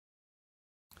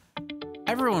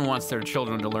Everyone wants their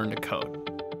children to learn to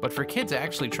code, but for kids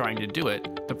actually trying to do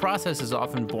it, the process is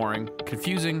often boring,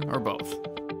 confusing, or both.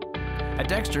 At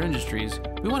Dexter Industries,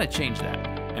 we want to change that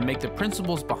and make the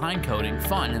principles behind coding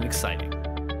fun and exciting.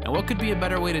 And what could be a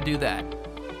better way to do that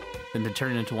than to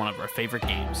turn it into one of our favorite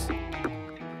games?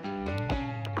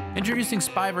 Introducing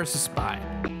Spy vs. Spy,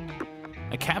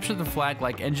 a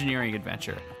capture-the-flag-like engineering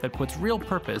adventure that puts real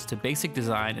purpose to basic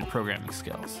design and programming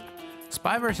skills.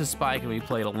 Spy vs. Spy can be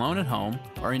played alone at home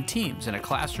or in teams in a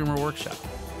classroom or workshop.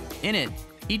 In it,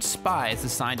 each spy is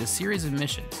assigned a series of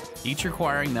missions, each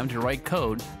requiring them to write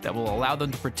code that will allow them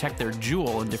to protect their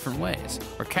jewel in different ways,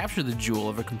 or capture the jewel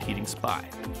of a competing spy.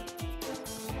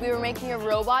 We were making a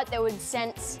robot that would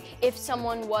sense if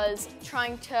someone was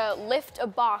trying to lift a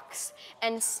box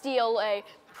and steal a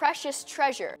precious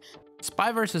treasure.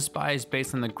 Spy vs. Spy is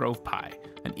based on the Grove Pi,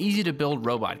 an easy-to-build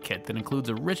robot kit that includes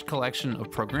a rich collection of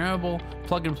programmable,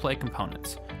 plug-and-play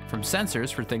components, from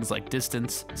sensors for things like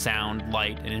distance, sound,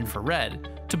 light, and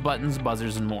infrared, to buttons,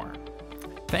 buzzers, and more.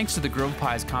 Thanks to the Grove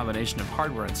Pi's combination of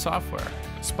hardware and software,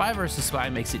 Spy vs. Spy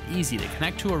makes it easy to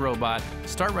connect to a robot,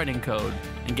 start writing code,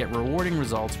 and get rewarding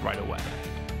results right away.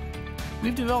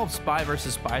 We've developed Spy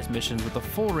vs. Spy's missions with a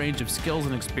full range of skills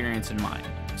and experience in mind,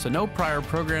 so no prior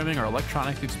programming or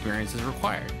electronics experience is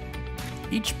required.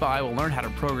 Each spy will learn how to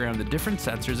program the different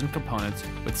sensors and components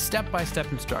with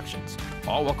step-by-step instructions,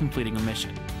 all while completing a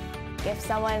mission. If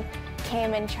someone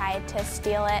came and tried to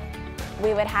steal it,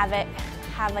 we would have it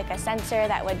have like a sensor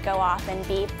that would go off and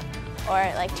beep or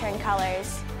like turn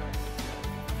colors.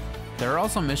 There are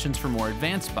also missions for more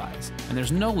advanced spies, and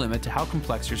there's no limit to how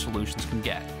complex your solutions can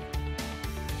get.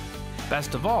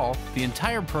 Best of all, the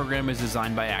entire program is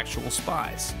designed by actual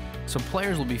spies, so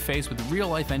players will be faced with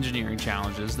real-life engineering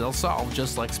challenges they'll solve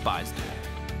just like spies do.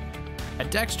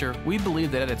 At Dexter, we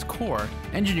believe that at its core,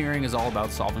 engineering is all about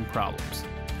solving problems,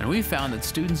 and we found that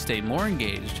students stay more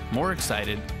engaged, more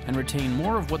excited, and retain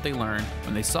more of what they learn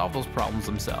when they solve those problems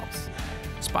themselves.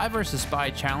 Spy vs. Spy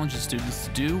challenges students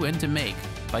to do and to make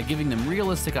by giving them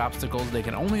realistic obstacles they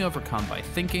can only overcome by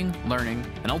thinking, learning,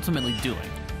 and ultimately doing,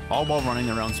 all while running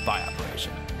their own spy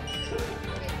operation.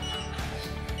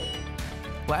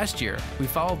 Last year, we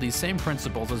followed these same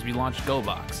principles as we launched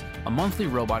GoBox, a monthly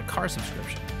robot car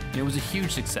subscription, and it was a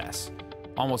huge success.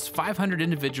 Almost 500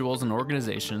 individuals and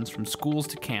organizations from schools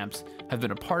to camps have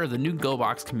been a part of the new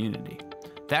GoBox community.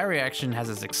 That reaction has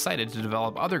us excited to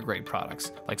develop other great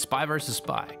products like Spy vs.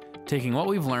 Spy, taking what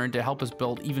we've learned to help us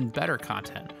build even better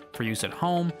content for use at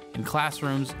home, in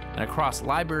classrooms, and across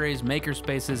libraries,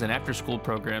 makerspaces, and after-school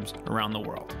programs around the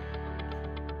world.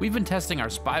 We've been testing our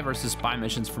Spy vs. Spy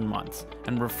missions for months,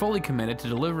 and we're fully committed to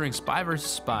delivering Spy vs.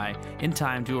 Spy in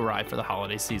time to arrive for the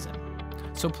holiday season.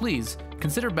 So please,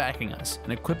 consider backing us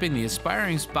and equipping the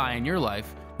aspiring spy in your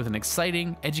life with an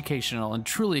exciting, educational, and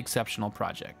truly exceptional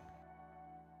project.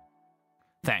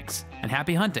 Thanks, and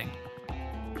happy hunting!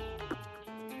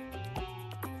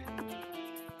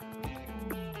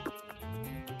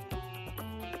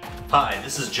 Hi,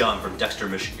 this is John from Dexter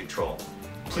Mission Control.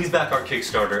 Please back our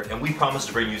Kickstarter and we promise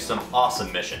to bring you some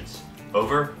awesome missions.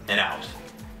 Over and out.